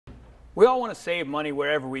We all want to save money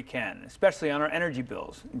wherever we can, especially on our energy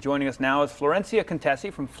bills. And joining us now is Florencia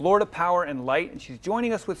Contesi from Florida Power and Light, and she's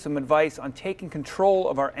joining us with some advice on taking control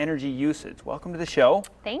of our energy usage. Welcome to the show.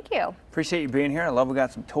 Thank you. Appreciate you being here. I love we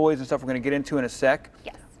got some toys and stuff we're going to get into in a sec.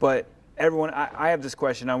 Yes. But everyone, I have this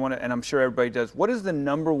question I want to, and I'm sure everybody does. What is the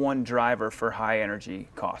 #1 driver for high energy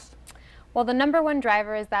cost? Well, the #1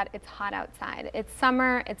 driver is that it's hot outside. It's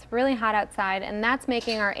summer, it's really hot outside, and that's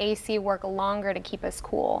making our AC work longer to keep us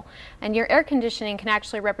cool. And your air conditioning can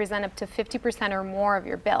actually represent up to 50% or more of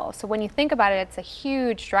your bill. So when you think about it, it's a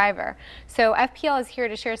huge driver. So FPL is here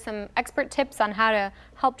to share some expert tips on how to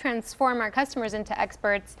help transform our customers into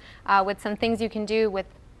experts with some things you can do with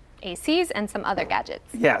ACs and some other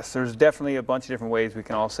gadgets. Yes, there's definitely a bunch of different ways we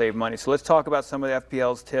can all save money. So let's talk about some of the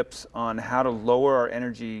FPL's tips on how to lower our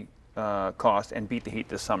energy cost and beat the heat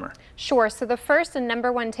this summer. Sure. So the first and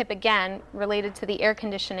 #1 tip, again, related to the air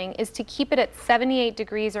conditioning, is to keep it at 78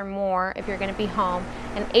 degrees or more if you're going to be home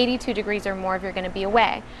and 82 degrees or more if you're going to be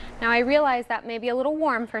away. Now, I realize that may be a little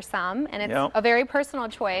warm for some, and it's a very personal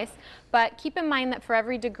choice, but keep in mind that for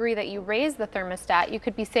every degree that you raise the thermostat, you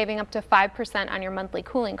could be saving up to 5% on your monthly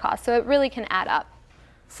cooling costs. So it really can add up.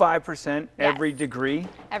 5% every degree?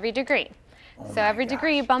 Every degree. Oh so every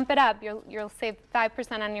degree you bump it up, you'll save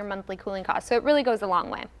 5% on your monthly cooling costs. So it really goes a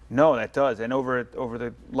long way. No, that does. And over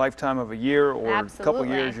the lifetime of a year or a couple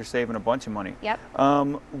years, you're saving a bunch of money. Yep.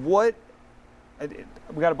 We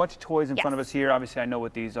got a bunch of toys in front of us here. Obviously, I know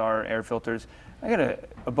what these are, air filters. I got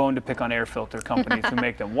a bone to pick on air filter companies who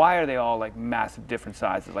make them. Why are they all like massive different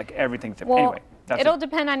sizes? Like everything's different. Well, anyway. It'll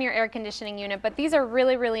depend on your air conditioning unit, but these are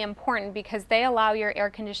really, really important because they allow your air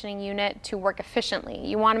conditioning unit to work efficiently.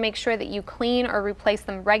 You want to make sure that you clean or replace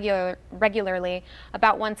them regularly,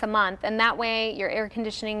 about once a month, and that way your air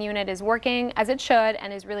conditioning unit is working as it should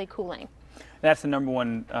and is really cooling. That's the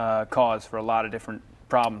 #1 cause for a lot of different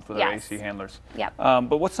problems with our AC handlers. Yep.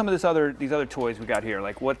 But what's some of these other toys we got here?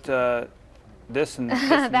 Like what? This and this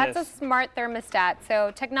and That's a smart thermostat.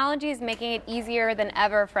 So technology is making it easier than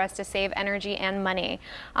ever for us to save energy and money.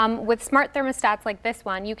 With smart thermostats like this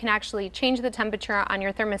one, you can actually change the temperature on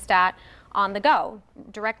your thermostat on the go,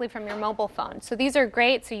 directly from your mobile phone. So these are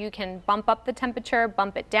great, so you can bump up the temperature,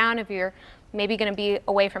 bump it down if you're maybe going to be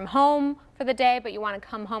away from home for the day, but you want to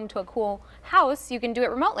come home to a cool house, you can do it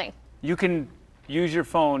remotely. You can use your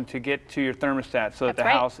phone to get to your thermostat so that the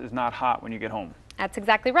house is not hot when you get home. That's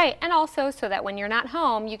exactly right. And also so that when you're not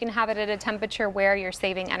home, you can have it at a temperature where you're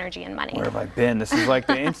saving energy and money. Where have I been? This is like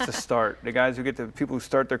the Insta-Start. The guys who people who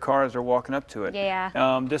start their cars are walking up to it.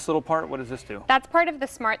 Yeah. This little part, what does this do? That's part of the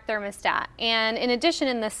smart thermostat. And in addition,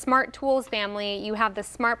 in the smart tools family, you have the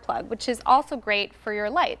smart plug, which is also great for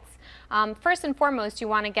your lights. First and foremost, you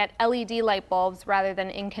want to get LED light bulbs rather than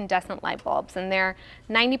incandescent light bulbs, and they're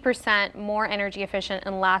 90% more energy efficient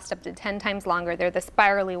and last up to 10 times longer. They're the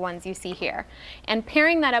spirally ones you see here. And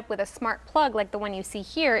pairing that up with a smart plug like the one you see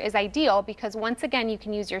here is ideal because once again you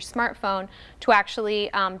can use your smartphone to actually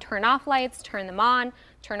turn off lights, turn them on,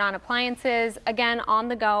 turn on appliances, again on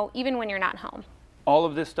the go, even when you're not home. All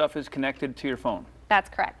of this stuff is connected to your phone? That's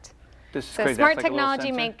correct. This is so crazy. Smart That's like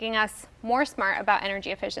technology making us more smart about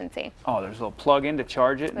energy efficiency. Oh, there's a little plug-in to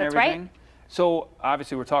charge it and everything? Right. So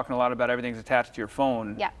obviously we're talking a lot about everything's attached to your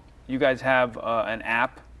phone. Yeah. You guys have an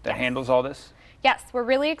app that handles all this? Yes, we're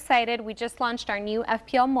really excited. We just launched our new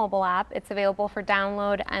FPL mobile app. It's available for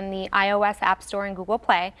download on the iOS App Store and Google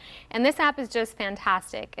Play. And this app is just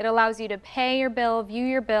fantastic. It allows you to pay your bill, view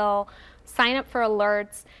your bill, sign up for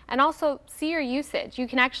alerts, and also see your usage. You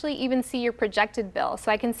can actually even see your projected bill.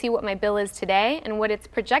 So I can see what my bill is today and what it's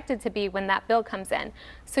projected to be when that bill comes in.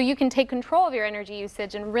 So you can take control of your energy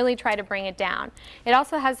usage and really try to bring it down. It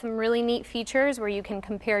also has some really neat features where you can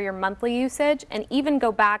compare your monthly usage and even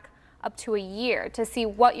go back up to a year to see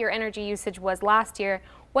what your energy usage was last year,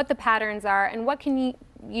 what the patterns are, and what can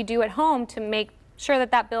you do at home to make sure that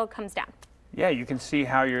that bill comes down. Yeah, you can see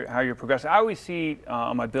how you're progressing. I always see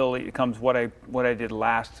on my bill it comes what I did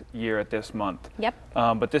last year at this month. Yep.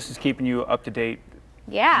 But this is keeping you up to date.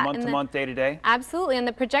 Yeah, month to month, day to day? Absolutely, and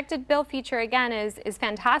the projected bill feature again is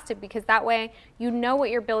fantastic because that way you know what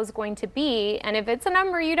your bill is going to be, and if it's a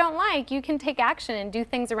number you don't like, you can take action and do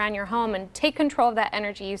things around your home and take control of that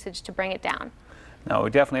energy usage to bring it down. No, we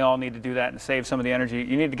definitely all need to do that and save some of the energy.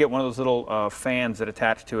 You need to get one of those little fans that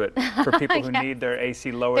attach to it for people who need their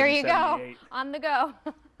AC lower than 78. There you go, on the go.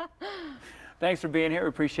 Thanks for being here. We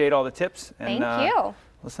appreciate all the tips. And, Thank you.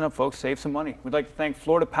 Listen up, folks. Save some money. We'd like to thank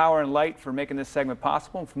Florida Power and Light for making this segment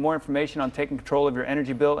possible. And for more information on taking control of your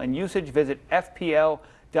energy bill and usage, visit fpl.com/easy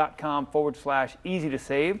to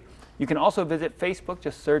save. You can also visit Facebook.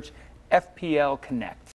 Just search FPL Connect.